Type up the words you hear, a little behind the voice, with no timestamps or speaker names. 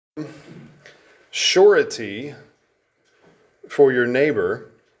surety for your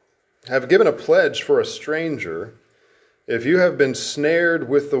neighbor, have given a pledge for a stranger, if you have been snared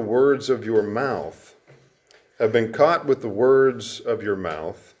with the words of your mouth, have been caught with the words of your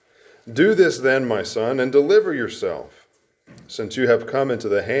mouth, do this then, my son, and deliver yourself, since you have come into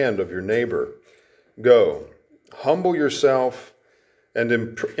the hand of your neighbor. Go, humble yourself and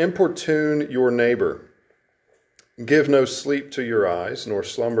importune your neighbor. Give no sleep to your eyes, nor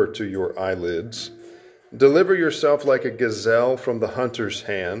slumber to your eyelids. Deliver yourself like a gazelle from the hunter's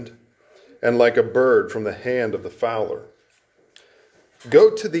hand, and like a bird from the hand of the fowler.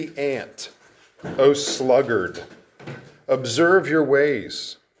 Go to the ant, O sluggard. Observe her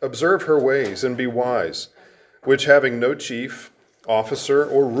ways, and be wise, which having no chief, officer,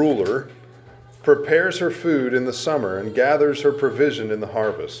 or ruler, prepares her food in the summer and gathers her provision in the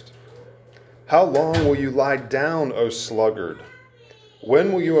harvest. How long will you lie down, O sluggard?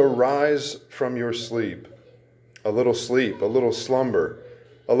 When will you arise from your sleep, a little slumber,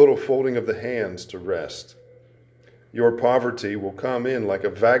 a little folding of the hands to rest? Your poverty will come in like a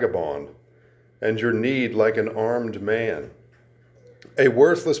vagabond, and your need like an armed man. A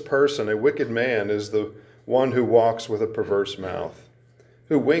worthless person, a wicked man, is the one who walks with a perverse mouth,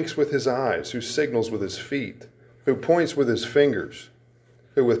 who winks with his eyes, who signals with his feet, who points with his fingers,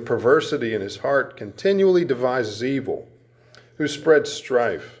 who with perversity in his heart continually devises evil, who spreads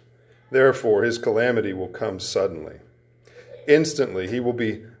strife. Therefore his calamity will come suddenly. Instantly he will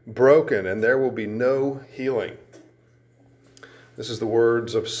be broken, and there will be no healing. This is the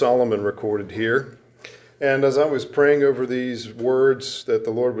words of Solomon recorded here. And as I was praying over these words that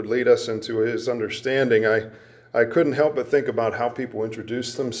the Lord would lead us into his understanding, I couldn't help but think about how people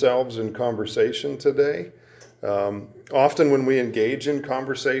introduce themselves in conversation today. Often when we engage in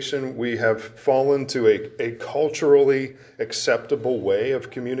conversation, we have fallen to a culturally acceptable way of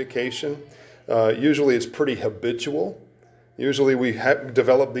communication. Usually it's pretty habitual. Usually we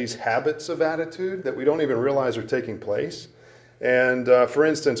develop these habits of attitude that we don't even realize are taking place. And for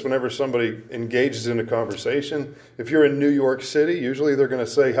instance, whenever somebody engages in a conversation, if you're in New York City, usually they're going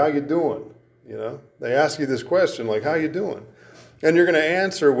to say, "How you doing?" You know, they ask you this question like, "How you doing?" And you're going to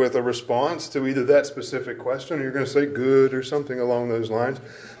answer with a response to either that specific question, or you're going to say "good" or something along those lines.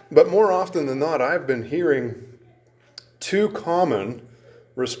 But more often than not, I've been hearing two common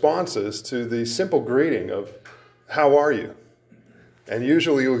responses to the simple greeting of "How are you?" And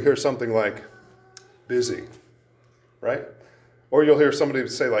usually you'll hear something like "busy," right? Or you'll hear somebody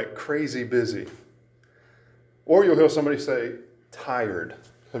say like "crazy busy." Or you'll hear somebody say "tired."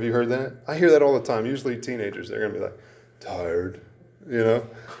 Have you heard that? I hear that all the time. Usually teenagers, they're going to be like, "Tired." You know?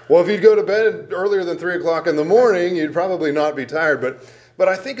 Well, if you'd go to bed earlier than 3 o'clock in the morning, you'd probably not be tired. But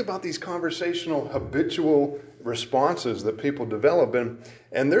I think about these conversational habitual responses that people develop.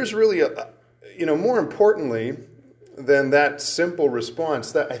 And there's really more importantly than that simple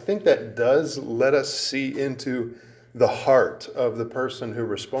response, that I think that does let us see into the heart of the person who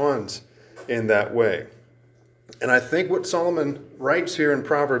responds in that way. And I think what Solomon writes here in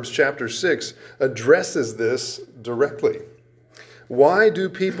Proverbs chapter 6 addresses this directly. Why do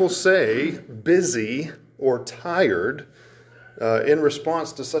people say busy or tired in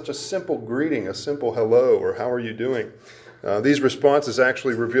response to such a simple greeting, a simple hello or how are you doing? These responses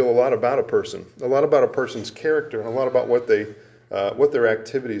actually reveal a lot about a person, a lot about a person's character, and a lot about what their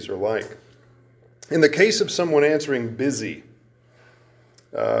activities are like. In the case of someone answering busy,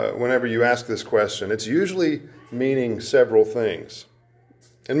 whenever you ask this question, it's usually meaning several things.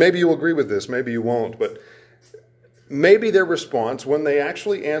 And maybe you'll agree with this, maybe you won't, but maybe their response, when they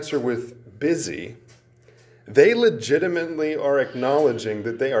actually answer with busy, they legitimately are acknowledging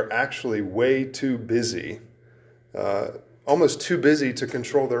that they are actually way too busy, almost too busy to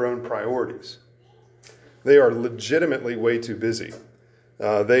control their own priorities. They are legitimately way too busy.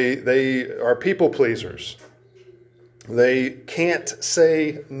 They are people pleasers. They can't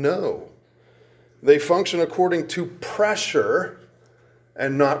say no. They function according to pressure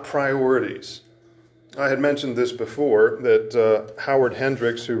and not priorities. I had mentioned this before, that Howard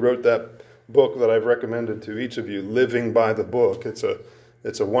Hendricks, who wrote that book that I've recommended to each of you, Living by the Book, it's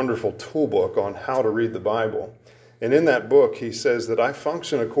a wonderful tool book on how to read the Bible. And in that book, he says that I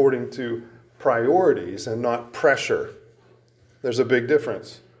function according to priorities and not pressure. There's a big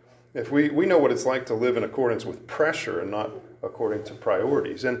difference. If we know what it's like to live in accordance with pressure and not according to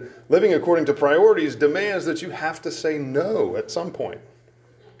priorities. And living according to priorities demands that you have to say no at some point.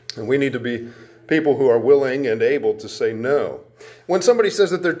 And we need to be people who are willing and able to say no. When somebody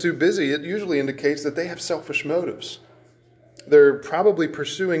says that they're too busy, it usually indicates that they have selfish motives. They're probably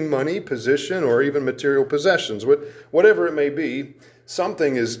pursuing money, position, or even material possessions. Whatever it may be,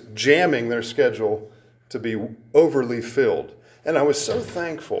 something is jamming their schedule to be overly filled. And I was so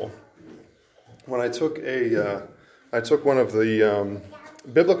thankful when I took one of the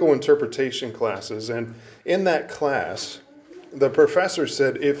biblical interpretation classes, and in that class, the professor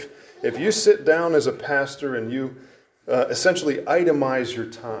said, if you sit down as a pastor and you essentially itemize your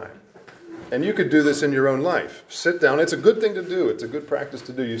time, and you could do this in your own life. Sit down. It's a good thing to do. It's a good practice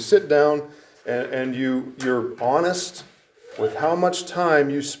to do. You sit down and you're honest with how much time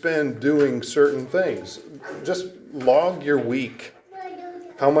you spend doing certain things. Just log your week.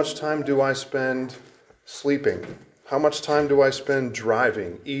 How much time do I spend sleeping? How much time do I spend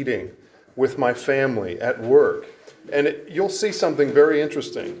driving, eating, with my family, at work? And you'll see something very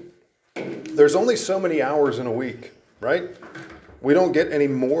interesting. There's only so many hours in a week, right? We don't get any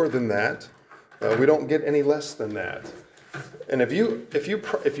more than that. We don't get any less than that. And if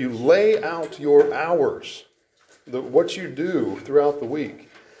you lay out your hours, what you do throughout the week,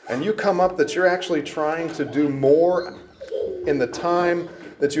 and you come up that you're actually trying to do more in the time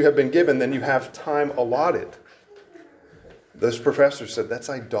that you have been given than you have time allotted, this professor said that's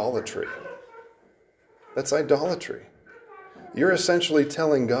idolatry. That's idolatry. You're essentially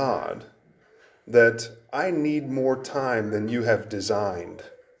telling God that I need more time than you have designed.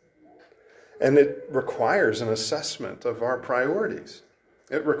 And it requires an assessment of our priorities.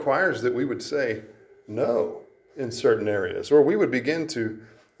 It requires that we would say no in certain areas, or we would begin to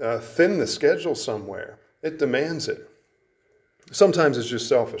thin the schedule somewhere. It demands it. Sometimes it's just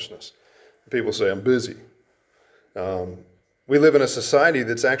selfishness. People say, I'm busy. We live in a society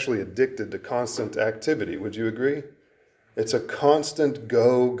that's actually addicted to constant activity. Would you agree? It's a constant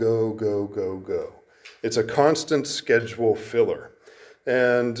go, go, go, go, go. It's a constant schedule filler.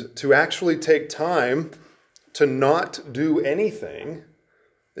 And to actually take time to not do anything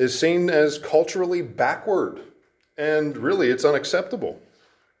is seen as culturally backward. And really, it's unacceptable.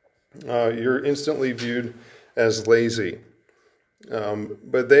 You're instantly viewed as lazy.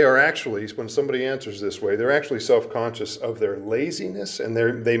 But they are actually, when somebody answers this way, they're actually self-conscious of their laziness. And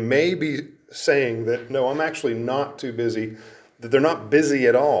they may be saying that, no, I'm actually not too busy, that they're not busy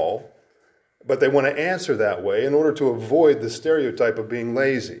at all. But they want to answer that way in order to avoid the stereotype of being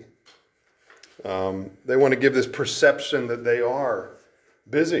lazy. They want to give this perception that they are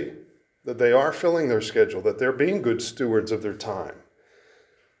busy, that they are filling their schedule, that they're being good stewards of their time.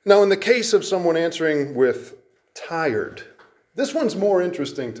 Now, in the case of someone answering with tired, this one's more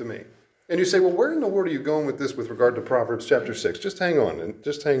interesting to me. And you say, well, where in the world are you going with this with regard to Proverbs chapter 6? Just hang on and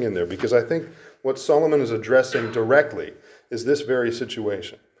just hang in there, because I think what Solomon is addressing directly is this very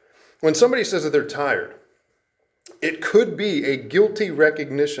situation. When somebody says that they're tired, it could be a guilty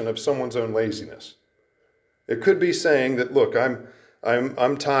recognition of someone's own laziness. It could be saying that, look,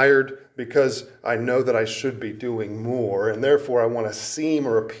 I'm tired because I know that I should be doing more, and therefore I want to seem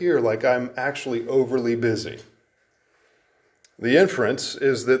or appear like I'm actually overly busy. The inference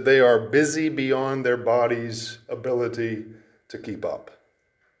is that they are busy beyond their body's ability to keep up.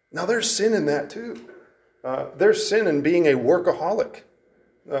 Now, there's sin in that too. There's sin in being a workaholic.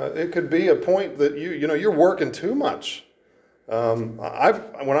 It could be a point that you're working too much. When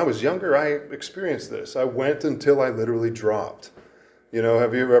I was younger, I experienced this. I went until I literally dropped.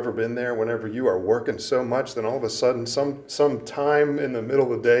 Have you ever been there? Whenever you are working so much, then all of a sudden, some time in the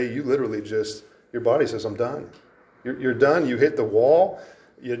middle of the day, you literally your body says, I'm done. You're done. You hit the wall.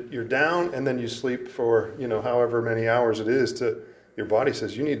 You're down, and then you sleep for however many hours it is. Your body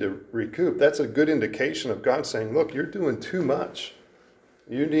says you need to recoup. That's a good indication of God saying, look, you're doing too much.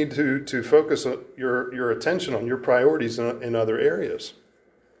 You need to focus your attention on your priorities in other areas.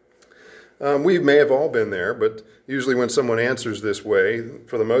 We may have all been there, but usually when someone answers this way,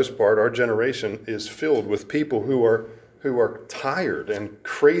 for the most part, our generation is filled with people who are tired and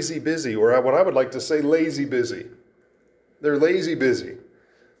crazy busy, or what I would like to say, lazy busy. They're lazy busy.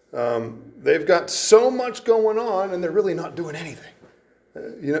 They've got so much going on, and they're really not doing anything.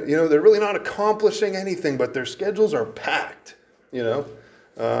 They're really not accomplishing anything, but their schedules are packed.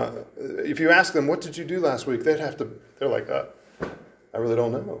 If you ask them, what did you do last week? They're like, I really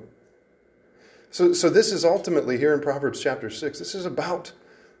don't know. So this is ultimately here in Proverbs chapter 6, this is about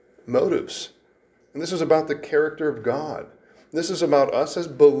motives. And this is about the character of God. This is about us as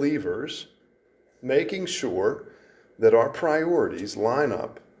believers making sure that our priorities line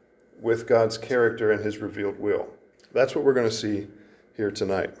up with God's character and his revealed will. That's what we're going to see here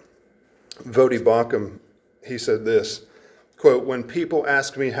tonight. Vodi Bakum, he said this, quote, when people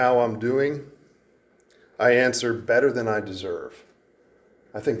ask me how I'm doing, I answer better than I deserve.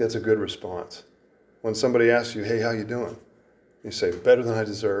 I think that's a good response. When somebody asks you, hey, how you doing? You say, better than I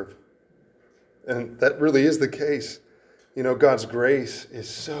deserve. And that really is the case. You know, God's grace is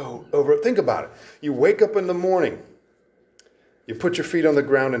so over. Think about it. You wake up in the morning. You put your feet on the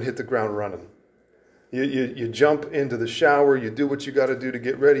ground and hit the ground running. You jump into the shower. You do what you got to do to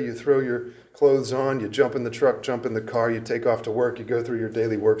get ready. You throw your clothes on. You jump in the truck, jump in the car. You take off to work. You go through your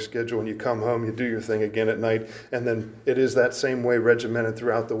daily work schedule, and you come home. You do your thing again at night. And then it is that same way regimented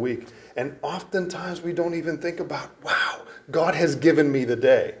throughout the week. And oftentimes we don't even think about, wow, God has given me the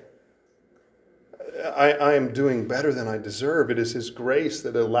day. I am doing better than I deserve. It is His grace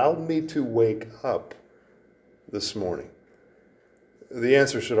that allowed me to wake up this morning. The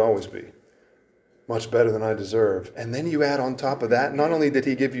answer should always be, much better than I deserve. And then you add on top of that, not only did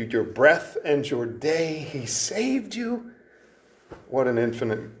He give you your breath and your day, He saved you. What an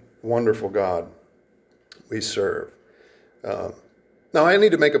infinite, wonderful God we serve. Now, I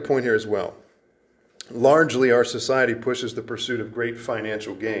need to make a point here as well. Largely, our society pushes the pursuit of great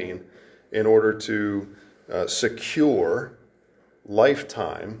financial gain in order to secure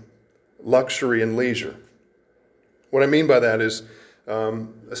lifetime luxury and leisure. What I mean by that is,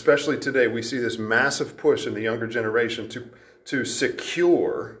 especially today, we see this massive push in the younger generation to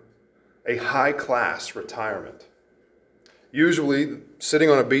secure a high-class retirement. Usually sitting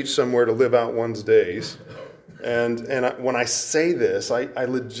on a beach somewhere to live out one's days. And when I say this, I've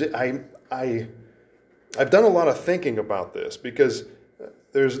done a lot of thinking about this, because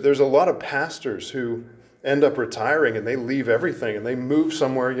there's a lot of pastors who end up retiring and they leave everything and they move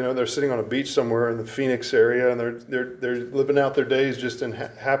somewhere. You know, they're sitting on a beach somewhere in the Phoenix area and they're living out their days just in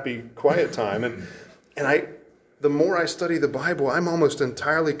happy, quiet time. And the more I study the Bible, I'm almost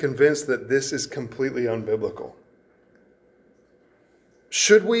entirely convinced that this is completely unbiblical.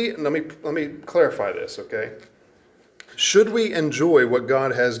 Should we? Let me clarify this, okay? Should we enjoy what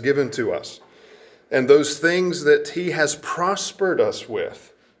God has given to us and those things that He has prospered us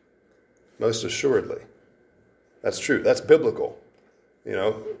with? Most assuredly. That's true. That's biblical. You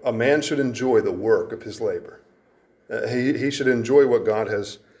know, a man should enjoy the work of his labor. He should enjoy what God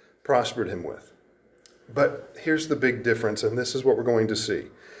has prospered him with. But here's the big difference, and this is what we're going to see.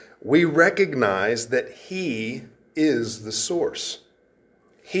 We recognize that He is the source.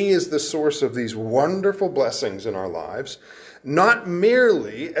 He is the source of these wonderful blessings in our lives. Not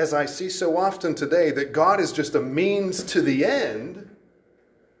merely, as I see so often today, that God is just a means to the end,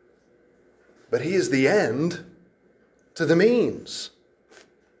 but He is the end to the means.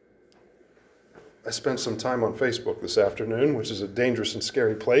 I spent some time on Facebook this afternoon, which is a dangerous and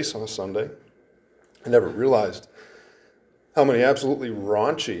scary place on a Sunday. I never realized how many absolutely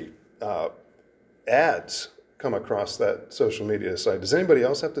raunchy ads come across that social media site. Does anybody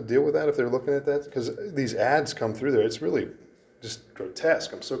else have to deal with that if they're looking at that? Because these ads come through there. It's really just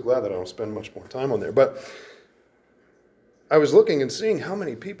grotesque. I'm so glad that I don't spend much more time on there. But I was looking and seeing how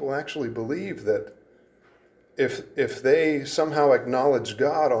many people actually believe that if they somehow acknowledge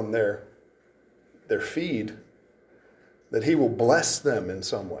God on their feed, that He will bless them in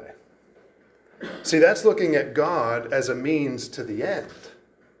some way. See, that's looking at God as a means to the end,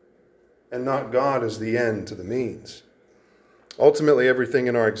 and not God as the end to the means. Ultimately, everything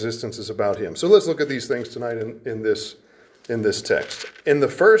in our existence is about Him. So let's look at these things tonight in this text. In the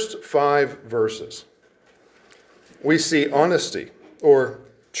first 5 verses, we see honesty or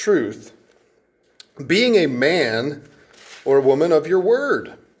truth being a man or a woman of your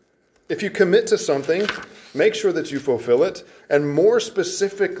word. If you commit to something, make sure that you fulfill it. And more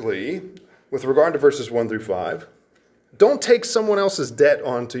specifically, with regard to verses 1 through 5, don't take someone else's debt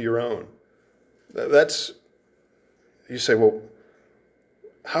onto your own. You say, well,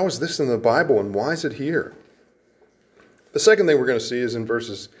 how is this in the Bible and why is it here? The second thing we're going to see is in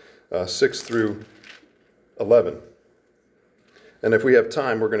verses 6 through 11. And if we have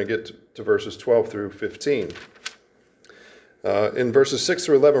time, we're going to get to verses 12 through 15. In verses 6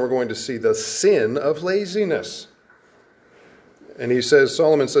 through 11, we're going to see the sin of laziness. And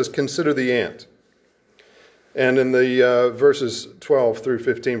Solomon says, consider the ant. And in the verses 12 through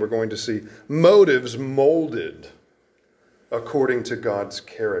 15, we're going to see motives molded according to God's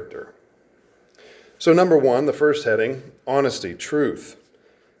character. So number 1, the first heading, honesty, truth,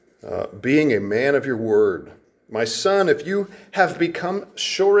 being a man of your word. My son, if you have become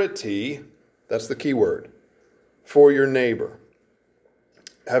surety, that's the key word, for your neighbor,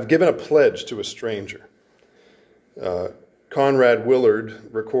 have given a pledge to a stranger. Conrad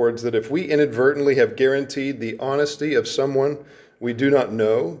Willard records that if we inadvertently have guaranteed the honesty of someone we do not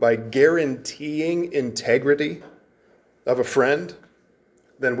know by guaranteeing integrity of a friend,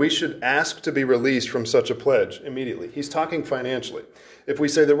 then we should ask to be released from such a pledge immediately. He's talking financially. If we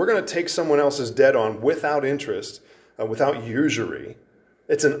say that we're going to take someone else's debt on without interest, without usury,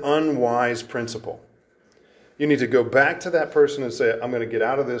 it's an unwise principle. You need to go back to that person and say, I'm going to get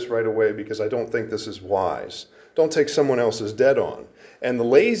out of this right away because I don't think this is wise. Don't take someone else's debt on. And the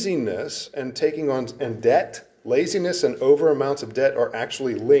laziness and taking on and debt, laziness and over amounts of debt are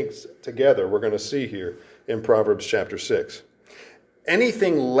actually linked together. We're going to see here in Proverbs chapter 6.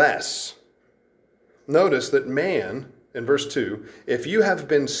 Anything less, notice that man, in verse 2, if you have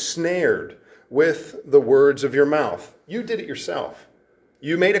been snared with the words of your mouth, you did it yourself.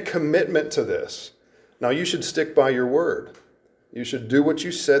 You made a commitment to this. Now you should stick by your word. You should do what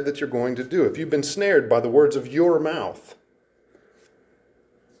you said that you're going to do. If you've been snared by the words of your mouth,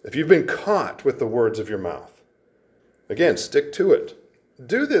 if you've been caught with the words of your mouth, again, stick to it.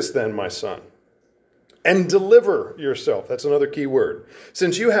 Do this then, my son, and deliver yourself. That's another key word.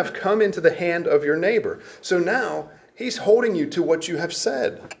 Since you have come into the hand of your neighbor. So now he's holding you to what you have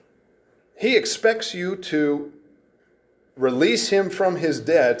said. He expects you to release him from his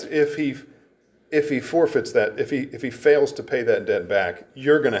debt if he forfeits that, if he fails to pay that debt back.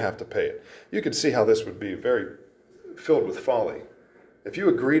 You're going to have to pay it. You could see how this would be very filled with folly. If you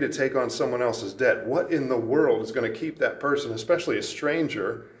agree to take on someone else's debt, what in the world is going to keep that person, especially a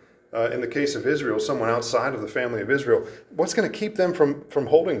stranger, in the case of Israel, someone outside of the family of Israel, what's going to keep them from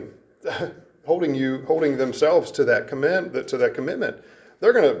holding themselves to that commitment?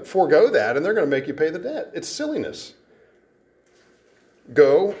 They're going to forego that, and they're going to make you pay the debt. It's silliness.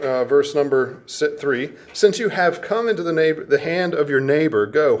 Go, verse number 3. Since you have come into the hand of your neighbor,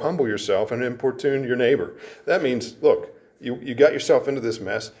 go, humble yourself and importune your neighbor. That means, look, you got yourself into this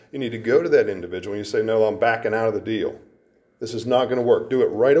mess. You need to go to that individual and you say, no, I'm backing out of the deal. This is not going to work. Do it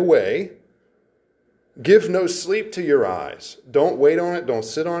right away. Give no sleep to your eyes. Don't wait on it. Don't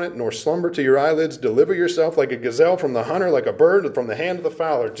sit on it, nor slumber to your eyelids. Deliver yourself like a gazelle from the hunter, like a bird from the hand of the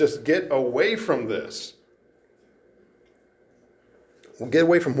fowler. Just get away from this. Well, get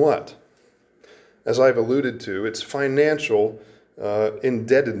away from what? As I've alluded to, it's financial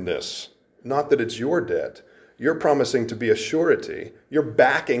indebtedness. Not that it's your debt. You're promising to be a surety. You're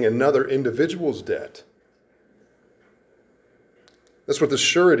backing another individual's debt. That's what the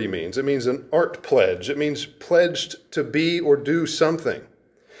surety means. It means an art pledge. It means pledged to be or do something.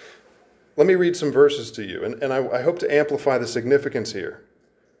 Let me read some verses to you, and I hope to amplify the significance here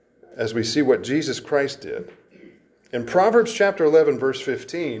as we see what Jesus Christ did. In Proverbs chapter 11, verse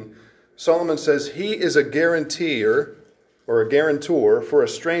 15, Solomon says, he is a guarantor or a guarantor for a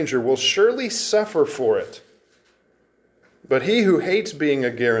stranger will surely suffer for it. But he who hates being a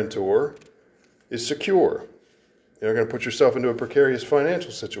guarantor is secure. You're not going to put yourself into a precarious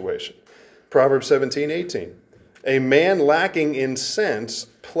financial situation. Proverbs 17:18. A man lacking in sense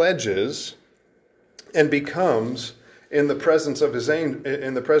pledges and becomes in the presence of his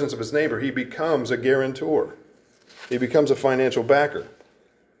neighbor. He becomes a guarantor. He becomes a financial backer.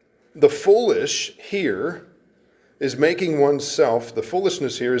 The foolishness here is making oneself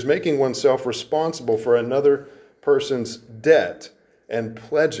responsible for another person's debt and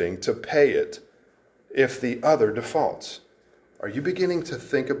pledging to pay it if the other defaults. Are you beginning to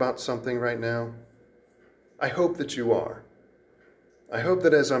think about something right now? I hope that you are. I hope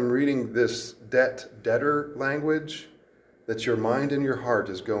that as I'm reading this debtor language, that your mind and your heart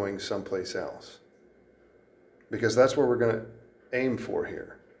is going someplace else. Because that's where we're going to aim for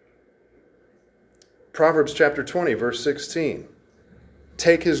here. Proverbs chapter 20, verse 16.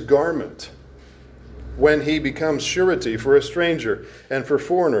 Take his garment when he becomes surety for a stranger, and for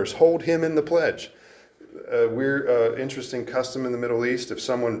foreigners, hold him in the pledge. We're interesting custom in the Middle East. If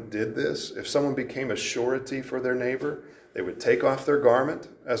someone did this, if someone became a surety for their neighbor, they would take off their garment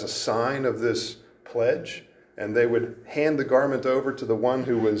as a sign of this pledge, and they would hand the garment over to the one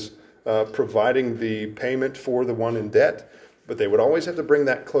who was providing the payment for the one in debt. But they would always have to bring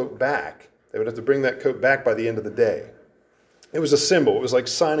that cloak back. They would have to bring that coat back by the end of the day. It was a symbol. It was like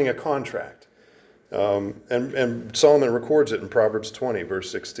signing a contract. And Solomon records it in Proverbs 20,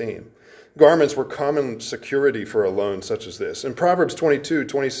 verse 16. Garments were common security for a loan such as this. In Proverbs 22,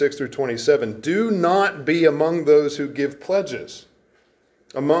 26 through 27, do not be among those who give pledges,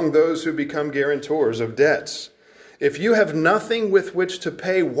 among those who become guarantors of debts. If you have nothing with which to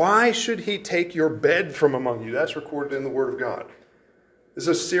pay, why should he take your bed from among you? That's recorded in the Word of God. This is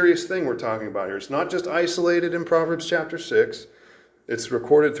a serious thing we're talking about here. It's not just isolated in Proverbs chapter 6. It's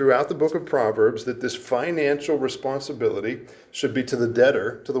recorded throughout the book of Proverbs that this financial responsibility should be to the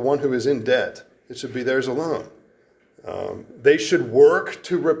debtor, to the one who is in debt. It should be theirs alone. They should work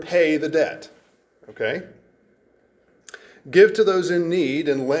to repay the debt. Okay? Give to those in need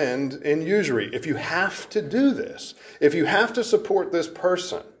and lend in usury. If you have to do this, if you have to support this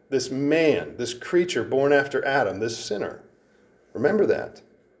person, this man, this creature born after Adam, this sinner, remember that.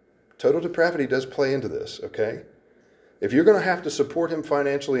 Total depravity does play into this, okay? If you're going to have to support him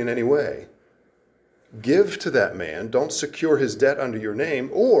financially in any way, give to that man. Don't secure his debt under your name,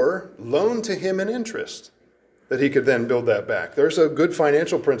 or loan to him an interest that he could then build that back. There's a good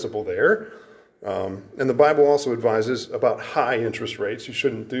financial principle there. And the Bible also advises about high interest rates. You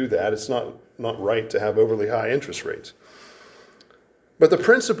shouldn't do that. It's not right to have overly high interest rates. But the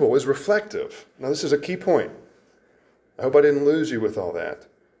principle is reflective. Now, this is a key point. I hope I didn't lose you with all that.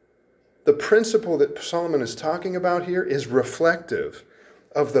 The principle that Solomon is talking about here is reflective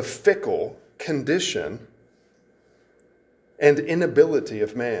of the fickle condition and inability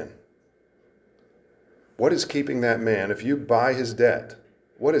of man. What is keeping that man, if you buy his debt,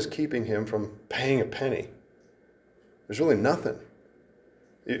 what is keeping him from paying a penny? There's really nothing.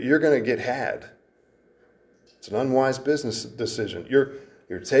 You're going to get had. It's an unwise business decision.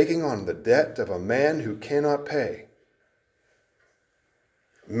 You're taking on the debt of a man who cannot pay.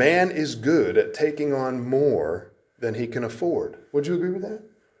 Man is good at taking on more than he can afford. Would you agree with that?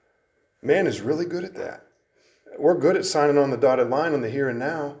 Man is really good at that. We're good at signing on the dotted line on the here and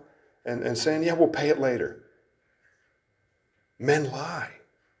now and saying, yeah, we'll pay it later. Men lie.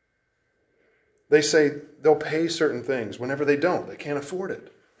 They say they'll pay certain things whenever they don't. They can't afford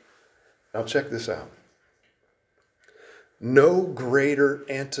it. Now check this out. No greater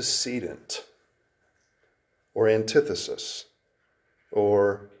antecedent or antithesis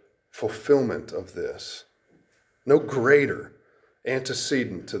or fulfillment of this, no greater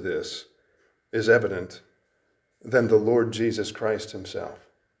antecedent to this is evident than the Lord Jesus Christ himself.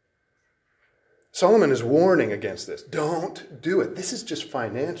 Solomon is warning against this. Don't do it. This is just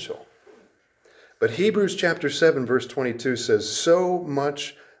financial. But Hebrews chapter 7 verse 22 says, so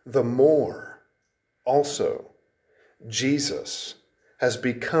much the more also Jesus has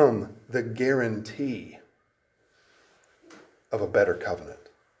become the guarantee of a better covenant.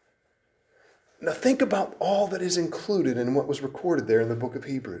 Now think about all that is included in what was recorded there in the book of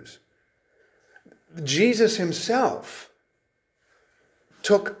Hebrews. Jesus himself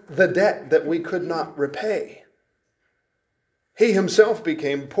took the debt that we could not repay. He himself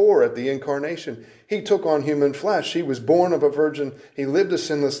became poor at the incarnation. He took on human flesh. He was born of a virgin. He lived a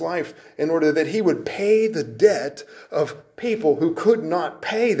sinless life in order that he would pay the debt of people who could not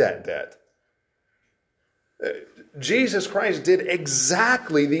pay that debt. Jesus Christ did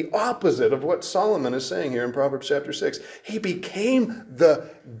exactly the opposite of what Solomon is saying here in Proverbs chapter 6. He became the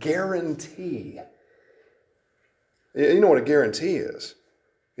guarantee. You know what a guarantee is?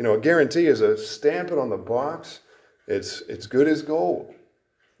 You know, a guarantee is a stamp it on the box. It's good as gold.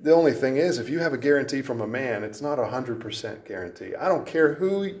 The only thing is, if you have a guarantee from a man, it's not 100% guarantee. I don't care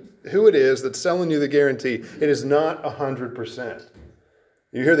who it is that's selling you the guarantee. It is not 100%.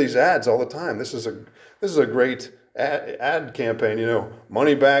 You hear these ads all the time. This is a great ad campaign, you know,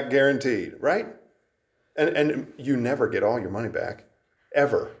 money back guaranteed, right? And you never get all your money back,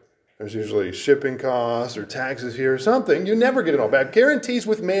 ever. There's usually shipping costs or taxes here or something. You never get it all back. Guarantees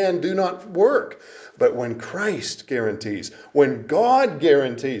with man do not work. But when Christ guarantees, when God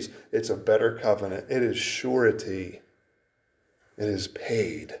guarantees, it's a better covenant. It is surety. It is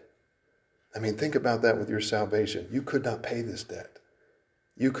paid. I mean, think about that with your salvation. You could not pay this debt.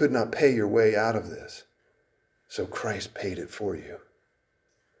 You could not pay your way out of this. So Christ paid it for you.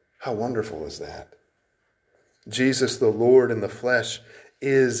 How wonderful is that? Jesus, the Lord in the flesh,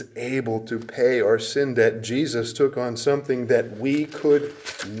 is able to pay our sin debt. Jesus took on something that we could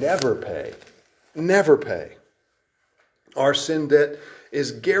never pay. Never pay. Our sin debt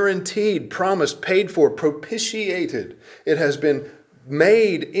is guaranteed, promised, paid for, propitiated. It has been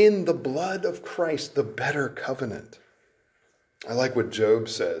made in the blood of Christ, the better covenant. I like what Job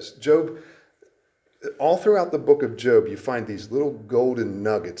says. Job, all throughout the book of Job, you find these little golden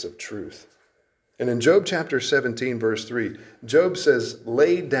nuggets of truth. And in Job chapter 17, verse 3, Job says,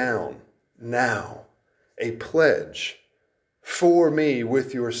 lay down now a pledge for me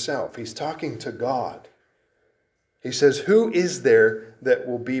with yourself. He's talking to God. He says, who is there that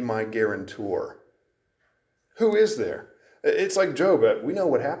will be my guarantor? Who is there? It's like Job. We know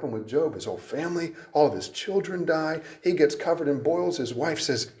what happened with Job. His whole family, all of his children die. He gets covered in boils. His wife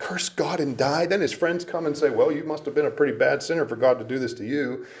says, curse God and die. Then his friends come and say, well, you must have been a pretty bad sinner for God to do this to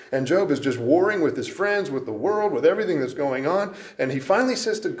you. And Job is just warring with his friends, with the world, with everything that's going on. And he finally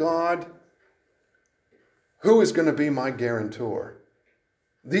says to God, who is going to be my guarantor?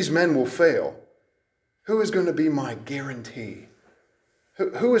 These men will fail. Who is going to be my guarantee?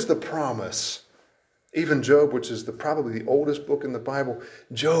 Who is the promise? Even Job, which is probably the oldest book in the Bible,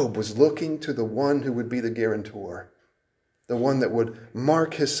 Job was looking to the one who would be the guarantor, the one that would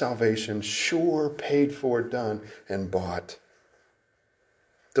mark his salvation, sure, paid for, done, and bought.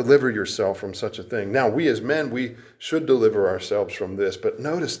 Deliver yourself from such a thing. Now, we as men, we should deliver ourselves from this, but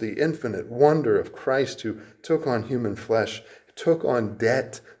notice the infinite wonder of Christ who took on human flesh, took on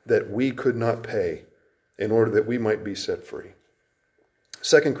debt that we could not pay in order that we might be set free.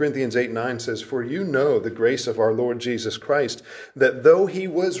 2 Corinthians 8:9 says, "For you know the grace of our Lord Jesus Christ, that though he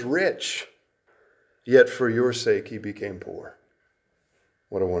was rich, yet for your sake he became poor."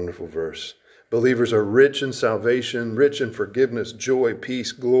 What a wonderful verse. Believers are rich in salvation, rich in forgiveness, joy,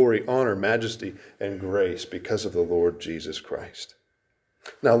 peace, glory, honor, majesty, and grace because of the Lord Jesus Christ.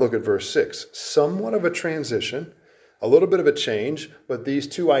 Now look at verse 6. Somewhat of a transition, a little bit of a change, but these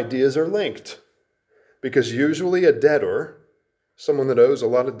two ideas are linked. Because usually a debtor, someone that owes a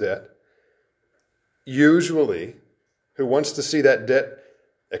lot of debt, usually who wants to see that debt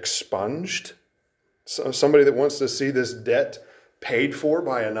expunged, somebody that wants to see this debt paid for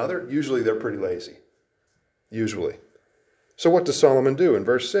by another, usually they're pretty lazy. Usually. So what does Solomon do in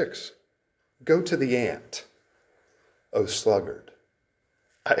verse 6? Go to the ant, O sluggard.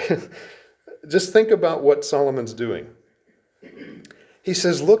 Just think about what Solomon's doing. He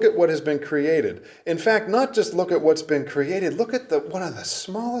says, look at what has been created. In fact, not just look at what's been created, look at one of the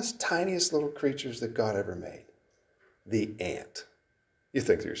smallest, tiniest little creatures that God ever made. The ant. You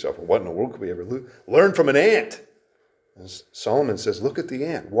think to yourself, well, what in the world could we ever learn from an ant? As Solomon says, look at the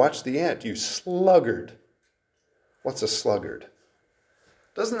ant. Watch the ant, you sluggard. What's a sluggard?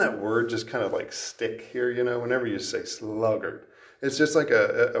 Doesn't that word just kind of like stick here, whenever you say sluggard? It's just like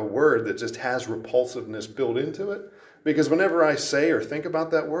a word that just has repulsiveness built into it. Because whenever I say or think about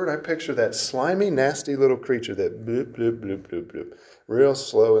that word, I picture that slimy, nasty little creature that bloop, bloop, bloop, bloop, bloop, real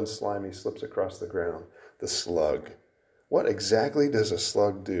slow and slimy slips across the ground. The slug. What exactly does a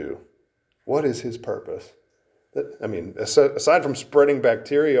slug do? What is his purpose? Aside from spreading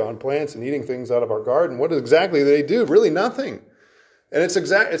bacteria on plants and eating things out of our garden, what exactly do they do? Really nothing. And it's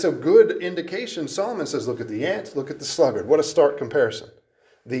a good indication. Solomon says, look at the ant, look at the sluggard. What a stark comparison.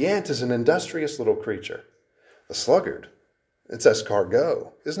 The ant is an industrious little creature. The sluggard, it's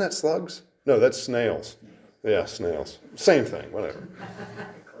escargot. Isn't that slugs? No, that's snails. Yeah, snails. Same thing, whatever.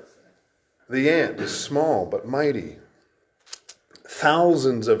 The ant is small but mighty.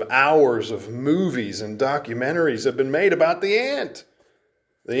 Thousands of hours of movies and documentaries have been made about the ant.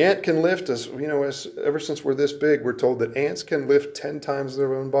 The ant can lift us, ever since we're this big, we're told that ants can lift 10 times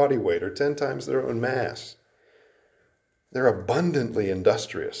their own body weight or 10 times their own mass. They're abundantly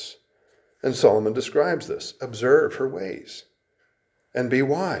industrious. And Solomon describes this. Observe her ways and be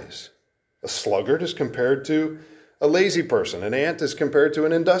wise. A sluggard is compared to a lazy person. An ant is compared to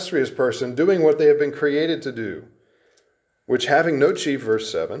an industrious person doing what they have been created to do. Which having no chief,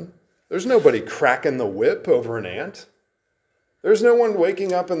 verse 7, there's nobody cracking the whip over an ant. There's no one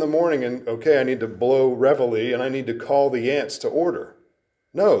waking up in the morning and, okay, I need to blow reveille and I need to call the ants to order.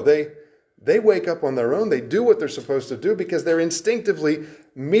 No, they wake up on their own. They do what they're supposed to do because they're instinctively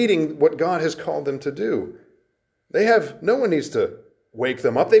meeting what God has called them to do. No one needs to wake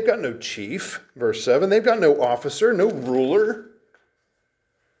them up. They've got no chief, verse 7. They've got no officer, no ruler.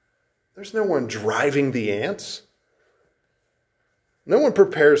 There's no one driving the ants. No one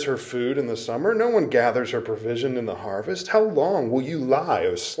prepares her food in the summer. No one gathers her provision in the harvest. How long will you lie,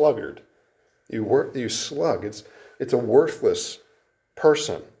 O sluggard? You slug. It's a worthless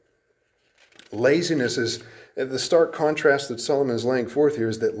person. Laziness is, the stark contrast that Solomon is laying forth here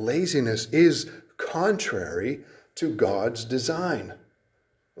is that laziness is contrary to God's design.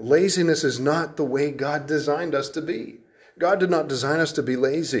 Laziness is not the way God designed us to be. God did not design us to be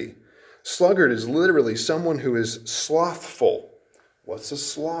lazy. Sluggard is literally someone who is slothful. What's a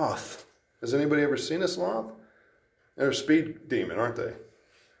sloth? Has anybody ever seen a sloth? They're a speed demon, aren't they?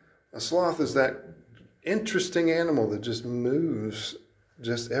 A sloth is that interesting animal that just moves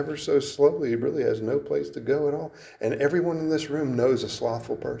just ever so slowly. It really has no place to go at all. And everyone in this room knows a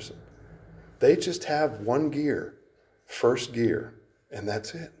slothful person. They just have one gear, first gear, and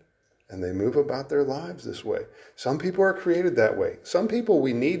that's it. And they move about their lives this way. Some people are created that way. Some people,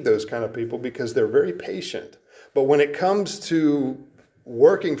 we need those kind of people because they're very patient. But when it comes to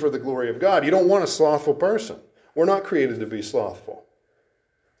working for the glory of God, you don't want a slothful person. We're not created to be slothful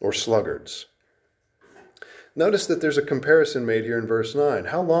or sluggards. Notice that there's a comparison made here in verse 9.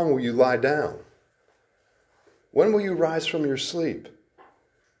 How long will you lie down? When will you rise from your sleep?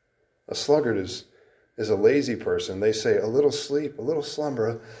 A sluggard is a lazy person. They say a little sleep, a little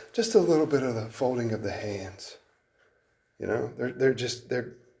slumber, just a little bit of the folding of the hands.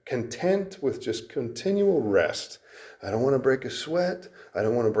 They're content with just continual rest. I don't want to break a sweat. I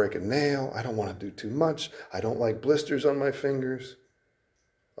don't want to break a nail. I don't want to do too much. I don't like blisters on my fingers.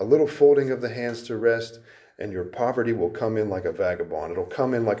 A little folding of the hands to rest. and your poverty will come in like a vagabond. It'll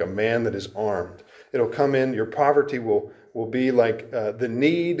come in like a man that is armed. It'll come in, your poverty will be like the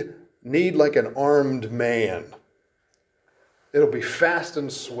need like an armed man. It'll be fast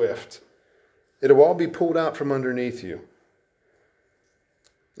and swift. It'll all be pulled out from underneath you.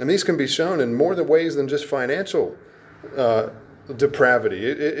 And these can be shown in more ways than just financial depravity.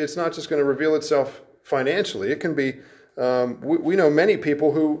 It's not just going to reveal itself financially. It can be, we know many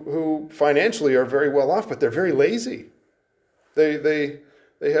people who financially are very well off, but they're very lazy. They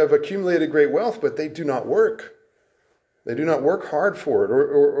have accumulated great wealth, but they do not work. They do not work hard for it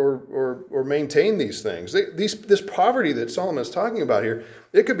or maintain these things. This poverty that Solomon is talking about here,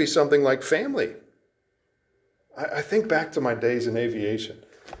 it could be something like family. I think back to my days in aviation.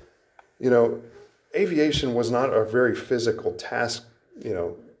 Aviation was not a very physical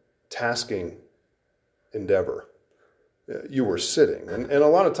tasking endeavor. You were sitting. And a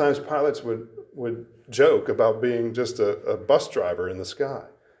lot of times pilots would joke about being just a bus driver in the sky.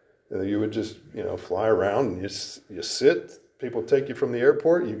 You would just, fly around and you sit. People take you from the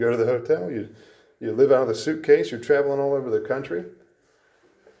airport. You go to the hotel. You live out of the suitcase. You're traveling all over the country.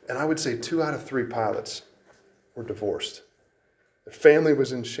 And I would say 2 out of 3 pilots were divorced. Their family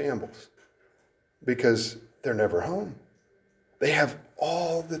was in shambles because they're never home. They have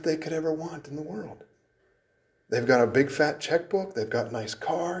all that they could ever want in the world. They've got a big fat checkbook. They've got nice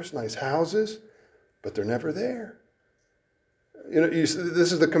cars, nice houses, but they're never there. This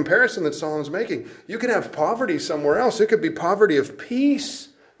is the comparison that Solomon's making. You can have poverty somewhere else. It could be poverty of peace.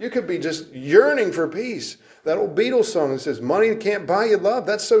 You could be just yearning for peace. That old Beatles song that says, "Money can't buy you love."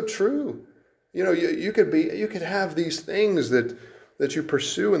 That's so true. You could have these things that you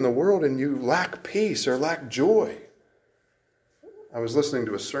pursue in the world and you lack peace or lack joy. I was listening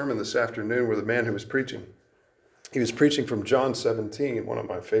to a sermon this afternoon where the man who was preaching, he was preaching from John 17, one of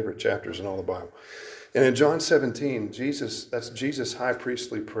my favorite chapters in all the Bible. And in John 17, that's Jesus' high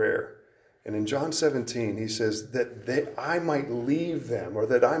priestly prayer. And in John 17, he says that I might leave them, or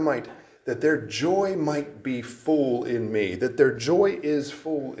that their joy might be full in me, that their joy is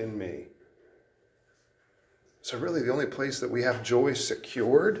full in me. So really the only place that we have joy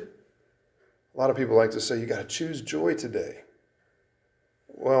secured, a lot of people like to say, you got to choose joy today.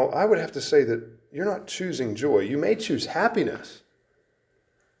 Well, I would have to say that you're not choosing joy. You may choose happiness,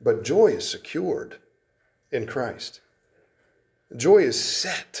 but joy is secured in Christ. Joy is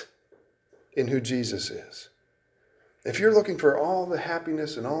set in who Jesus is. If you're looking for all the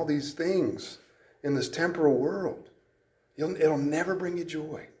happiness and all these things in this temporal world, it'll never bring you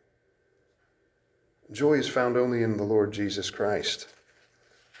joy. Joy is found only in the Lord Jesus Christ.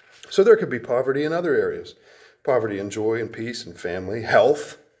 So there could be poverty in other areas. Poverty in joy and peace and family.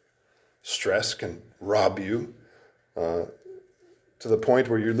 Health. Stress can rob you to the point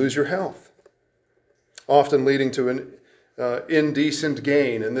where you lose your health. Often leading to an indecent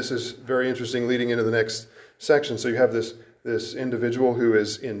gain. And this is very interesting leading into the next section. So you have this individual who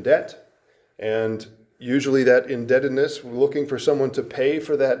is in debt, and usually that indebtedness, looking for someone to pay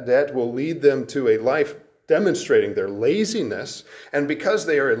for that debt, will lead them to a life demonstrating their laziness. And because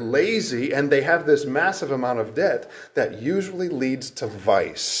they are lazy and they have this massive amount of debt, that usually leads to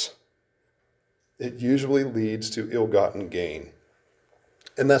vice. It usually leads to ill-gotten gain.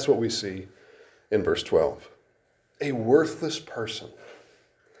 And that's what we see in verse 12. A worthless person.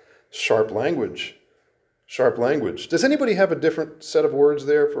 Sharp language. Sharp language. Does anybody have a different set of words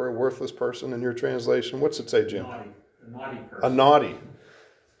there for a worthless person in your translation? What's it say, Jim? A naughty person. A naughty.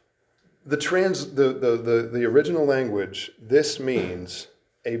 The original language, this means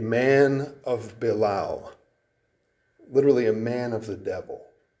a man of Belial. Literally a man of the devil.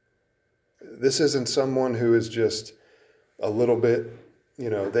 This isn't someone who is just a little bit,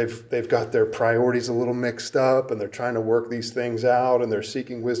 they've got their priorities a little mixed up and they're trying to work these things out and they're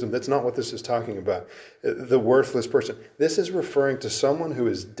seeking wisdom. That's not what this is talking about. The worthless person. This is referring to someone who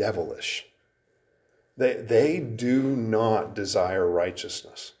is devilish. They do not desire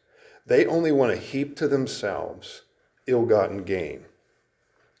righteousness. They only want to heap to themselves ill-gotten gain.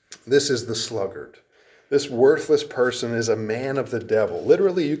 This is the sluggard. This worthless person is a man of the devil.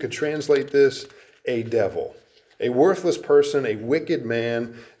 Literally, you could translate this, a devil. A worthless person, a wicked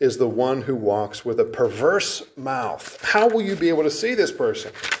man, is the one who walks with a perverse mouth. How will you be able to see this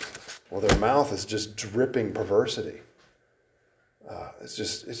person? Well, their mouth is just dripping perversity. It's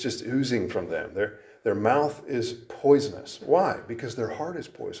just oozing from them. Their mouth is poisonous. Why? Because their heart is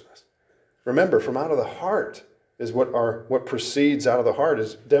poisonous. Remember, from out of the heart is what proceeds out of the heart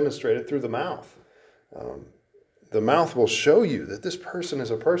is demonstrated through the mouth. The mouth will show you that this person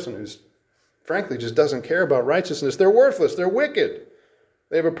is a person who's frankly just doesn't care about righteousness. They're worthless. They're wicked.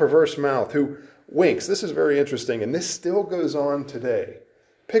 They have a perverse mouth, who winks. This is very interesting, and this still goes on today.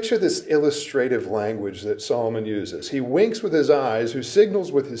 Picture this illustrative language that Solomon uses. He winks with his eyes, who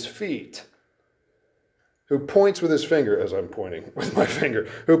signals with his feet, who points with his finger, as I'm pointing with my finger,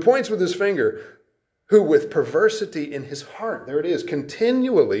 who points with his finger, who with perversity in his heart, there it is,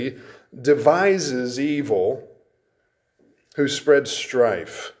 continually devises evil, who spreads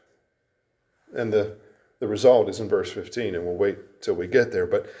strife. And the result is in verse 15, and we'll wait till we get there.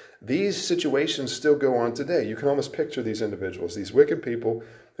 But these situations still go on today. You can almost picture these individuals, these wicked people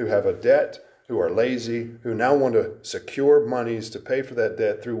who have a debt, who are lazy, who now want to secure monies to pay for that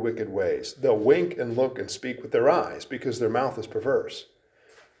debt through wicked ways. They'll wink and look and speak with their eyes because their mouth is perverse.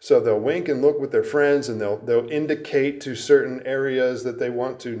 So they'll wink and look with their friends, and they'll indicate to certain areas that they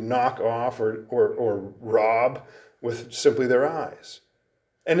want to knock off or rob with simply their eyes.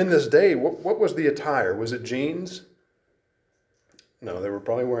 And in this day, what was the attire? Was it jeans? No, they were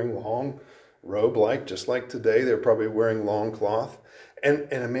probably wearing long robe, just like today. They were probably wearing long cloth.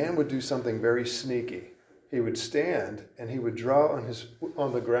 And a man would do something very sneaky. He would stand and he would draw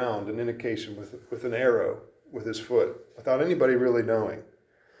on the ground an indication with an arrow with his foot, without anybody really knowing.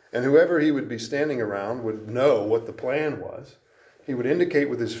 And whoever he would be standing around would know what the plan was. He would indicate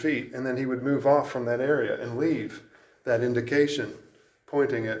with his feet, and then he would move off from that area and leave that indication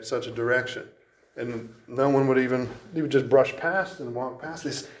pointing at such a direction. And no one would he would just brush past and walk past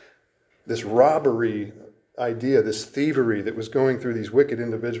this robbery idea, this thievery that was going through these wicked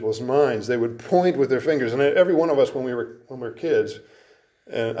individuals' minds. They would point with their fingers. And every one of us when we were kids,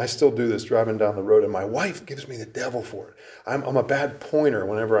 and I still do this driving down the road, and my wife gives me the devil for it. I'm a bad pointer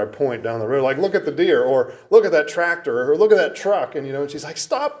whenever I point down the road, like, look at the deer, or look at that tractor, or look at that truck. And she's like,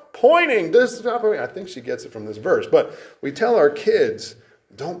 stop pointing. Stop pointing. I think she gets it from this verse. But we tell our kids,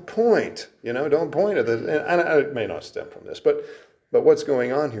 don't point, don't point at this. And it may not stem from this, but what's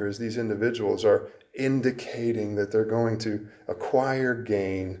going on here is these individuals are indicating that they're going to acquire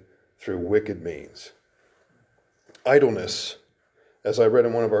gain through wicked means. Idleness, as I read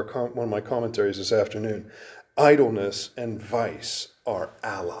in one of my commentaries this afternoon, idleness and vice are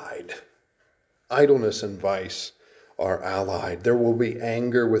allied. Idleness and vice are allied. There will be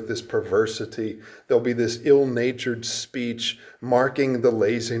anger with this perversity. There'll be this ill-natured speech marking the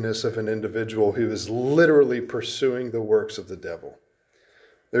laziness of an individual who is literally pursuing the works of the devil.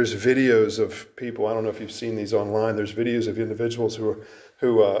 There's videos of people, I don't know if you've seen these online, there's videos of individuals who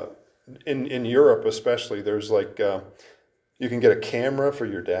in Europe especially, there's you can get a camera for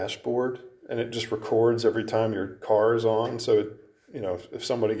your dashboard, and it just records every time your car is on. So, if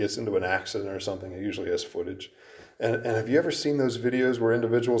somebody gets into an accident or something, it usually has footage. And have you ever seen those videos where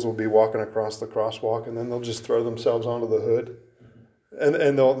individuals will be walking across the crosswalk and then they'll just throw themselves onto the hood?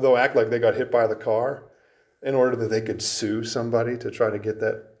 And they'll act like they got hit by the car in order that they could sue somebody to try to get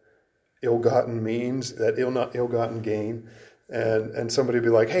that ill-gotten means, that ill-gotten gain. And somebody will be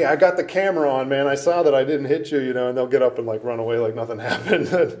like, hey, I got the camera on, man. I saw that I didn't hit you, and they'll get up and run away like nothing happened.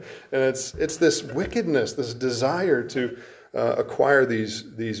 And it's this wickedness, this desire to acquire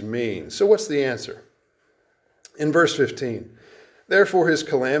these means. So what's the answer? In verse 15, therefore his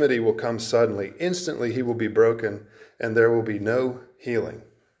calamity will come suddenly. Instantly he will be broken, and there will be no healing.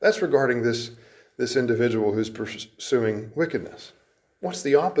 That's regarding this individual who's pursuing wickedness. What's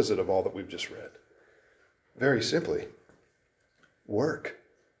the opposite of all that we've just read? Very simply, work.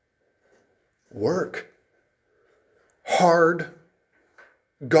 Work. Hard,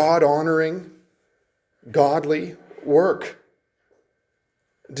 God-honoring, godly work.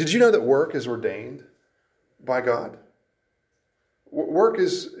 Did you know that work is ordained by God? Work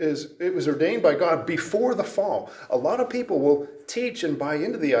it was ordained by God before the fall. A lot of people will teach and buy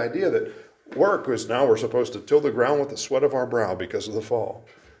into the idea that work is now we're supposed to till the ground with the sweat of our brow because of the fall.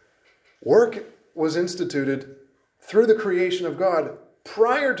 Work was instituted through the creation of God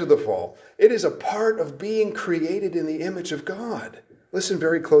prior to the fall. It is a part of being created in the image of God. Listen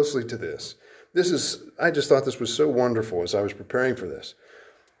very closely to this. I just thought this was so wonderful as I was preparing for this.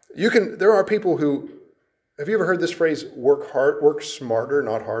 There are people who, have you ever heard this phrase, work smarter,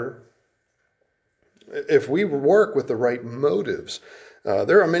 not harder? If we work with the right motives,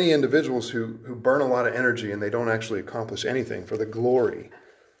 there are many individuals who burn a lot of energy and they don't actually accomplish anything for the glory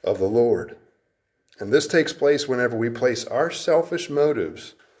of the Lord. And this takes place whenever we place our selfish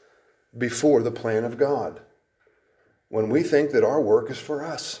motives before the plan of God. When we think that our work is for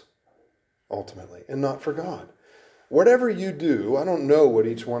us, ultimately, and not for God. Whatever you do, I don't know what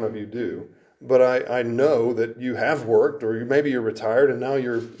each one of you do, but I know that you have worked, or maybe you're retired and now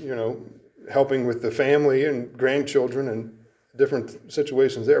you're, helping with the family and grandchildren and different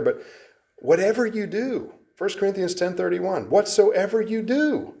situations there. But whatever you do, 1 Corinthians 10:31, whatsoever you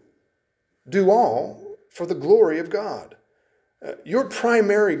do, do all for the glory of God. Your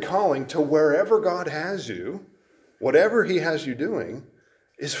primary calling to wherever God has you, whatever he has you doing,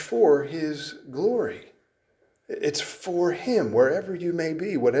 is for his glory. It's for him, wherever you may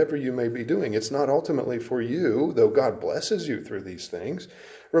be, whatever you may be doing. It's not ultimately for you, though God blesses you through these things.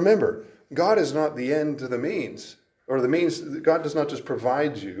 Remember, God is not the end to the means, or the means. God does not just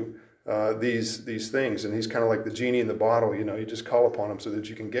provide you these things, and he's kind of like the genie in the bottle. You just call upon him so that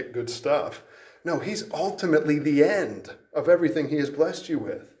you can get good stuff. No, he's ultimately the end of everything he has blessed you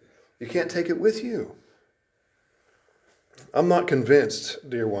with. You can't take it with you. I'm not convinced,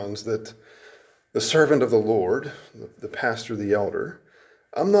 dear ones, that the servant of the Lord, the pastor, the elder,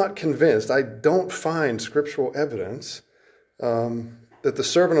 I'm not convinced, I don't find scriptural evidence that the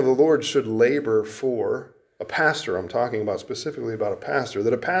servant of the Lord should labor for a pastor. I'm talking about specifically about a pastor,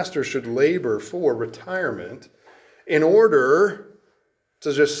 that a pastor should labor for retirement in order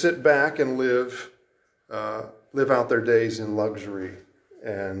to just sit back and live out their days in luxury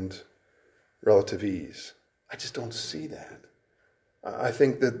and relative ease. I just don't see that. I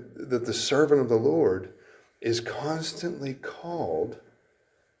think that the servant of the Lord is constantly called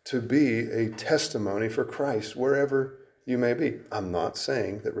to be a testimony for Christ wherever you may be. I'm not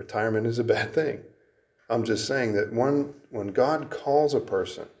saying that retirement is a bad thing. I'm just saying that when God calls a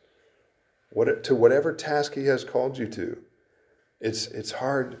person to whatever task he has called you to, it's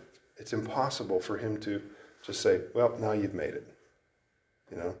hard, it's impossible for him to just say, well, now you've made it.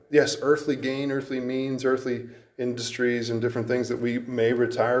 Yes, earthly gain, earthly means, earthly industries and different things that we may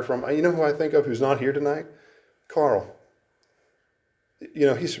retire from. You know who I think of who's not here tonight? Carl.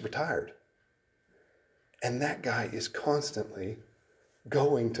 He's retired. And that guy is constantly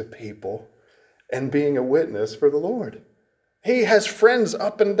going to people and being a witness for the Lord. He has friends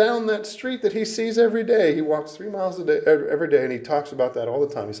up and down that street that he sees every day. He walks 3 miles a day, every day, and he talks about that all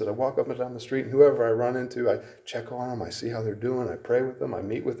the time. He said, I walk up and down the street, and whoever I run into, I check on them, I see how they're doing, I pray with them, I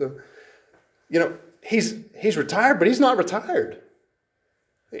meet with them. He's retired, but he's not retired.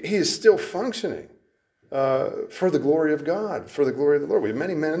 He is still functioning for the glory of God, for the glory of the Lord. We have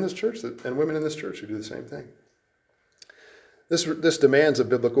many men in this church and women in this church who do the same thing. This demands a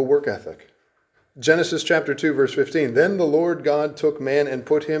biblical work ethic. Genesis chapter 2, verse 15. Then the Lord God took man and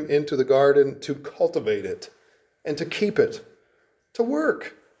put him into the garden to cultivate it and to keep it, to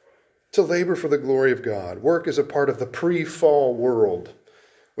work, to labor for the glory of God. Work is a part of the pre-fall world,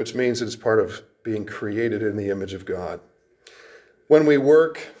 which means it's part of being created in the image of God. When we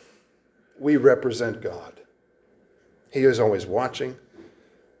work, we represent God. He is always watching.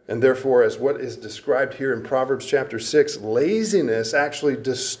 And therefore, as what is described here in Proverbs chapter 6, laziness actually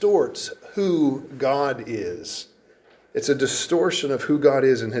distorts who God is. It's a distortion of who God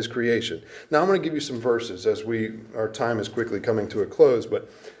is in his creation. Now, I'm going to give you some verses as our time is quickly coming to a close, but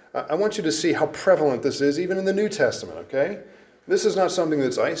I want you to see how prevalent this is even in the New Testament, okay? This is not something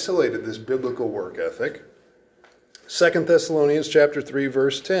that's isolated, this biblical work ethic. 2 Thessalonians chapter 3,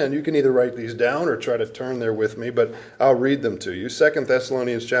 verse 10. You can either write these down or try to turn there with me, but I'll read them to you. 2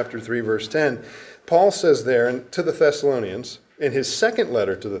 Thessalonians chapter 3, verse 10. Paul says there to the Thessalonians, in his second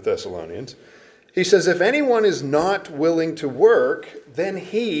letter to the Thessalonians, he says, if anyone is not willing to work, then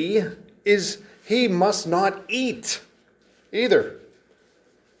he must not eat either.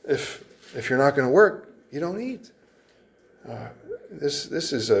 If you're not going to work, you don't eat. This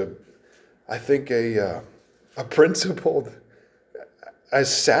is I think a principle,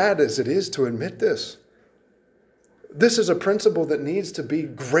 as sad as it is to admit this. This is a principle that needs to be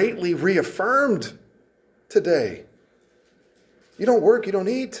greatly reaffirmed today. You don't work, you don't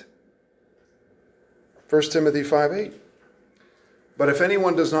eat. 1 Timothy 5:8. But if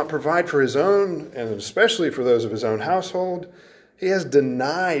anyone does not provide for his own, and especially for those of his own household, he has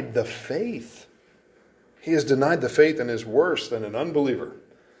denied the faith. He has denied the faith and is worse than an unbeliever.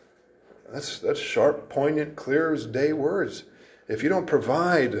 That's sharp, poignant, clear as day words. If you don't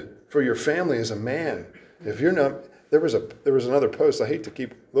provide for your family as a man, if you're not, there was another post. I hate to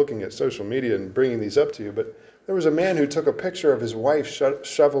keep looking at social media and bringing these up to you, but there was a man who took a picture of his wife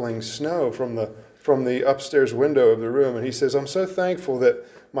shoveling snow from the upstairs window of the room, and he says, "I'm so thankful that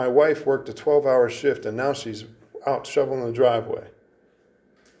my wife worked a 12-hour shift, and now she's out shoveling the driveway."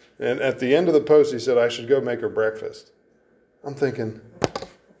 And at the end of the post, he said, "I should go make her breakfast." I'm thinking,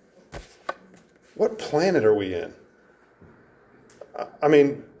 what planet are we in? I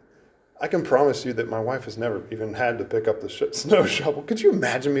mean, I can promise you that my wife has never even had to pick up the snow shovel. Could you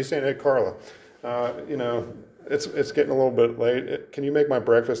imagine me saying, "Hey, Carla, it's getting a little bit late. Can you make my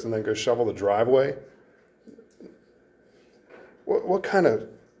breakfast and then go shovel the driveway?" What kind of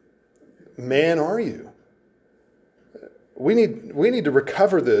man are you? we need to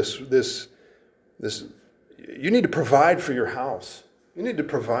recover this. You need to provide for your house. You need to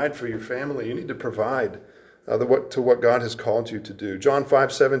provide for your family. You need to provide to what God has called you to do. John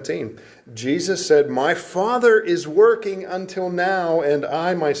 5:17. Jesus said, "My Father is working until now, and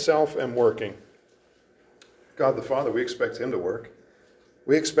I myself am working." God the Father, we expect him to work.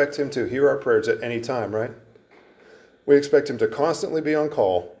 We expect him to hear our prayers at any time, right? We expect him to constantly be on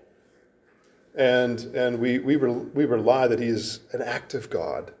call. And we rely that he is an active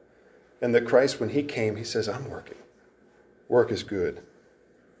God. And that Christ, when he came, he says, "I'm working." Work is good.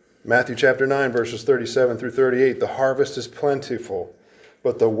 Matthew chapter 9, verses 37 through 38. "The harvest is plentiful,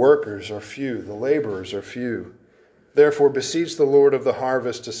 but the workers are few." The laborers are few. "Therefore beseech the Lord of the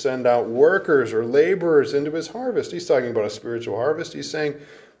harvest to send out workers," or laborers, "into his harvest." He's talking about a spiritual harvest. He's saying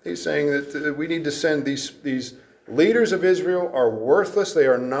that we need to send these leaders of Israel are worthless. They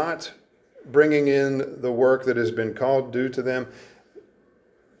are not bringing in the work that has been called due to them.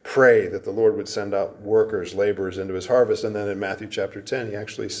 Pray that the Lord would send out workers, laborers into his harvest. And then in Matthew chapter 10, he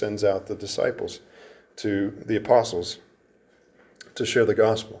actually sends out the disciples to the apostles to share the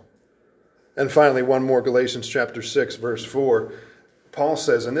gospel. And finally, one more, Galatians chapter 6, verse 4. Paul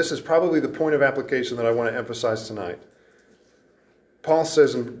says, and this is probably the point of application that I want to emphasize tonight. Paul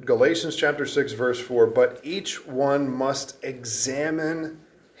says in Galatians chapter 6, verse 4, "But each one must examine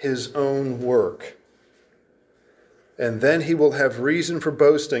his own work, and then he will have reason for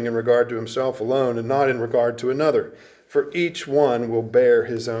boasting in regard to himself alone and not in regard to another. For each one will bear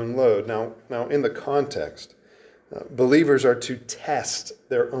his own load." Now in the context, believers are to test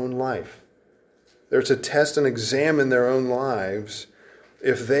their own life. They're to test and examine their own lives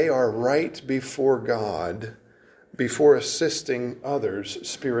if they are right before God before assisting others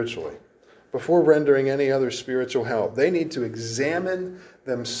spiritually, before rendering any other spiritual help. They need to examine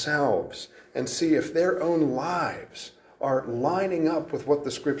themselves and see if their own lives are lining up with what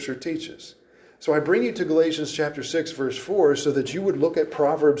the Scripture teaches. So I bring you to Galatians chapter 6, verse 4, so that you would look at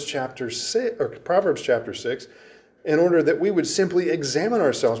Proverbs chapter 6, in order that we would simply examine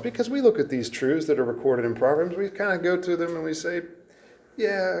ourselves. Because we look at these truths that are recorded in Proverbs, we kind of go to them and we say,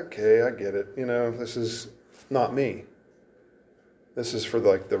 yeah, okay, I get it. This is not me. This is for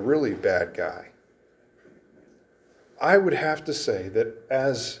the really bad guy. I would have to say that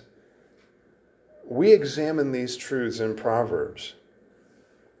as we examine these truths in Proverbs,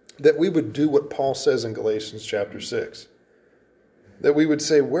 that we would do what Paul says in Galatians chapter 6. That we would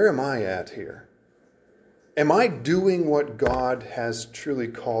say, where am I at here? Am I doing what God has truly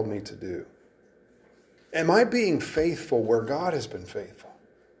called me to do? Am I being faithful where God has been faithful?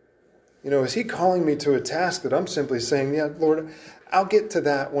 Is he calling me to a task that I'm simply saying, yeah, Lord, I'll get to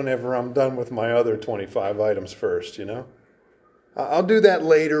that whenever I'm done with my other 25 items first, I'll do that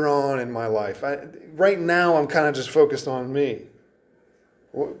later on in my life. Right now, I'm kind of just focused on me.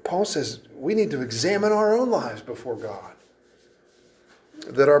 Well, Paul says we need to examine our own lives before God.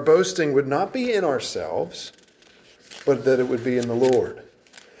 That our boasting would not be in ourselves, but that it would be in the Lord.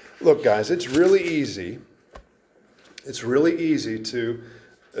 Look, guys, it's really easy. It's really easy to,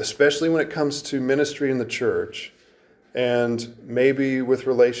 especially when it comes to ministry in the church, and maybe with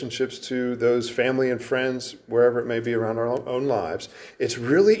relationships to those family and friends, wherever it may be around our own lives, it's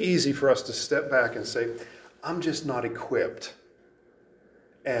really easy for us to step back and say, I'm just not equipped,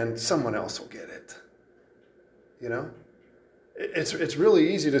 and someone else will get it. It's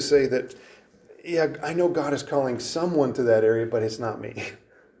really easy to say that, yeah, I know God is calling someone to that area, but it's not me.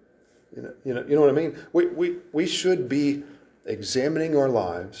 You know what I mean? We should be examining our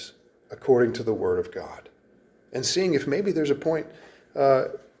lives according to the Word of God and seeing if maybe there's a point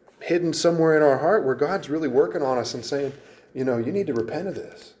hidden somewhere in our heart where God's really working on us and saying, you need to repent of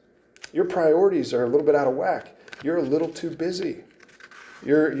this. Your priorities are a little bit out of whack. You're a little too busy.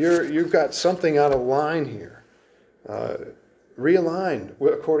 You've got something out of line here. Realign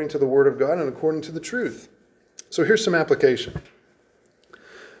according to the Word of God and according to the truth. So here's some application.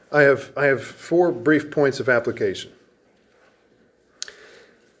 I have 4 brief points of application.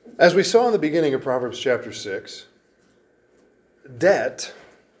 As we saw in the beginning of Proverbs chapter 6, debt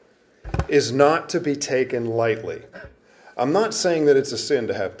is not to be taken lightly. I'm not saying that it's a sin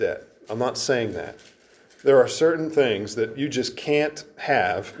to have debt. I'm not saying that. There are certain things that you just can't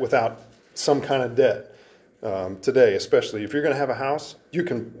have without some kind of debt. Today, especially if you're going to have a house, you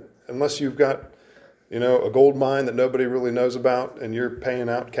can, unless you've got, a gold mine that nobody really knows about and you're paying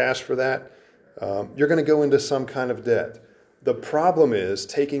out cash for that, you're going to go into some kind of debt. The problem is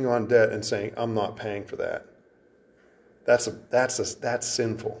taking on debt and saying, I'm not paying for that. That's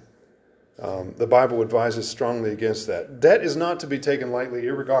sinful. The Bible advises strongly against that. Debt is not to be taken lightly,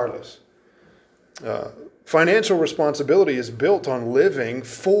 irregardless. Financial responsibility is built on living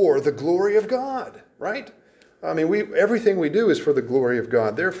for the glory of God, right? I mean, everything we do is for the glory of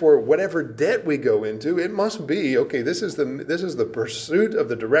God. Therefore, whatever debt we go into, it must be, okay, this is the pursuit of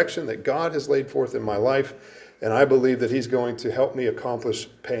the direction that God has laid forth in my life, and I believe that He's going to help me accomplish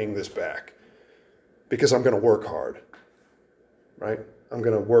paying this back because I'm going to work hard, right? I'm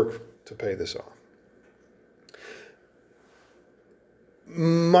going to work to pay this off.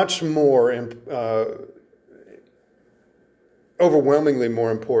 Much more, overwhelmingly more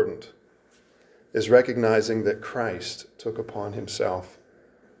important is recognizing that Christ took upon Himself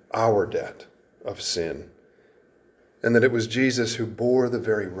our debt of sin, and that it was Jesus who bore the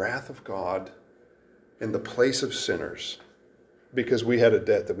very wrath of God in the place of sinners because we had a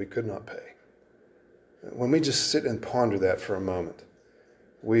debt that we could not pay. When we just sit and ponder that for a moment,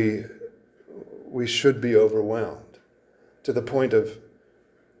 we should be overwhelmed to the point of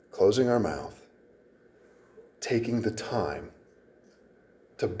closing our mouth, taking the time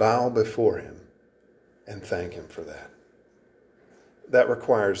to bow before Him and thank Him for that. That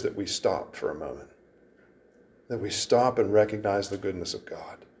requires that we stop for a moment, that we stop and recognize the goodness of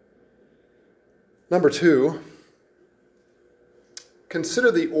God. Number 2,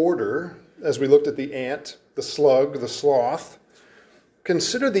 consider the order, as we looked at the ant, the slug, the sloth.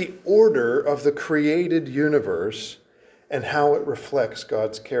 Consider the order of the created universe and how it reflects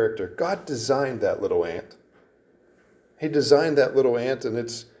God's character. God designed that little ant. He designed that little ant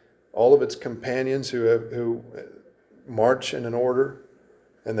and all of its companions who march in an order,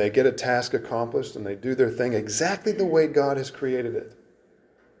 and they get a task accomplished, and they do their thing exactly the way God has created it.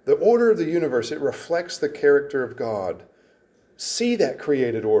 The order of the universe, it reflects the character of God. See that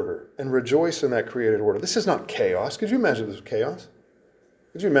created order and rejoice in that created order. This is not chaos. Could you imagine this was chaos?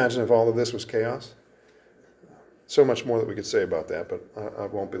 Could you imagine if all of this was chaos? So much more that we could say about that, but I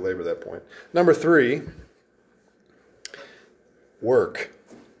won't belabor that point. Number 3, work.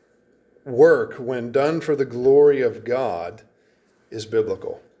 Work, when done for the glory of God, is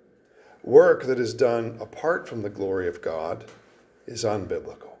biblical. Work that is done apart from the glory of God is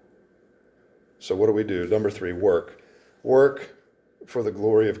unbiblical. So what do we do? Number 3, work. Work for the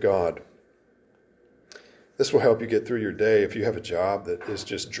glory of God. This will help you get through your day if you have a job that is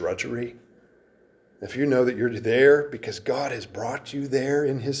just drudgery. If you know that you're there because God has brought you there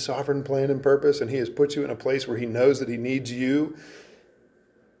in His sovereign plan and purpose, and He has put you in a place where He knows that He needs you,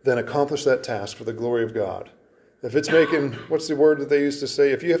 then accomplish that task for the glory of God. If it's making, what's the word that they used to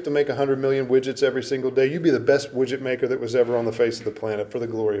say? If you have to make 100 million widgets every single day, you be the best widget maker that was ever on the face of the planet for the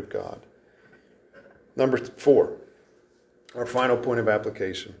glory of God. Number 4, our final point of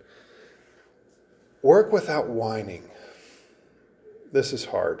application. Work without whining. This is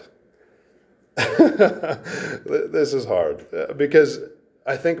hard. This is hard because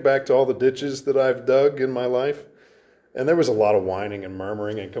I think back to all the ditches that I've dug in my life, and there was a lot of whining and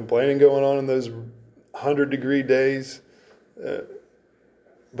murmuring and complaining going on in those 100-degree days.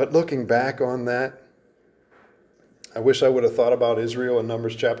 But looking back on that, I wish I would have thought about Israel in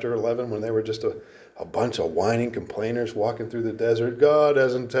Numbers chapter 11 when they were just a bunch of whining complainers walking through the desert. God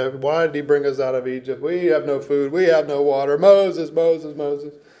hasn't, why did He bring us out of Egypt? We have no food. We have no water. Moses, Moses,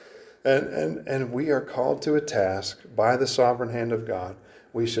 Moses. And we are called to a task by the sovereign hand of God.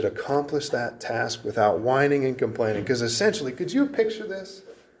 We should accomplish that task without whining and complaining. Because essentially, could you picture this?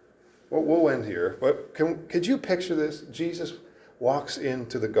 Well, we'll end here. But could you picture this? Jesus walks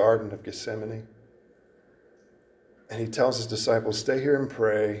into the Garden of Gethsemane. And He tells His disciples, stay here and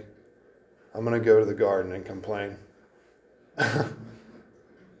pray. I'm going to go to the garden and complain. And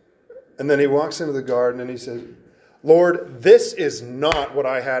then He walks into the garden and He says, Lord, this is not what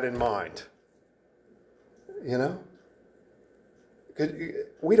I had in mind. You know?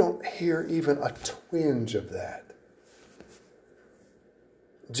 We don't hear even a twinge of that.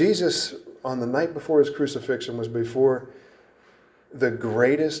 Jesus, on the night before His crucifixion, was before the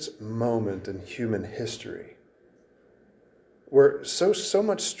greatest moment in human history, where so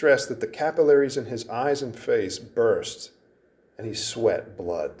much stress that the capillaries in His eyes and face burst, and He sweat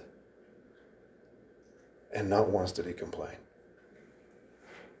blood. And not once did He complain.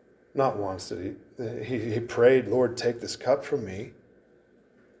 Not once did he prayed, Lord, take this cup from me,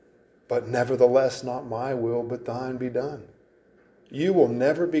 but nevertheless, not my will, but thine be done. You will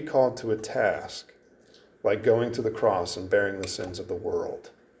never be called to a task like going to the cross and bearing the sins of the world.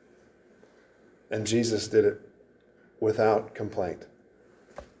 And Jesus did it without complaint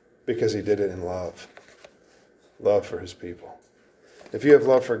because He did it in love. Love for His people. If you have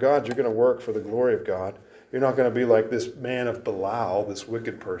love for God, you're going to work for the glory of God. You're not going to be like this man of Belial, this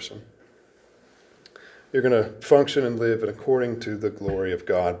wicked person. you're going to function and live according to the glory of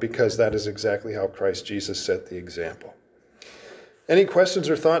God, because that is exactly how Christ Jesus set the example. Any questions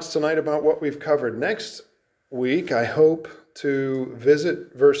or thoughts tonight about what we've covered? Next week, I hope to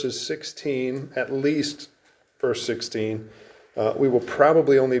visit verses 16, at least verse 16. We will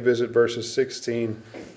probably only visit verses 16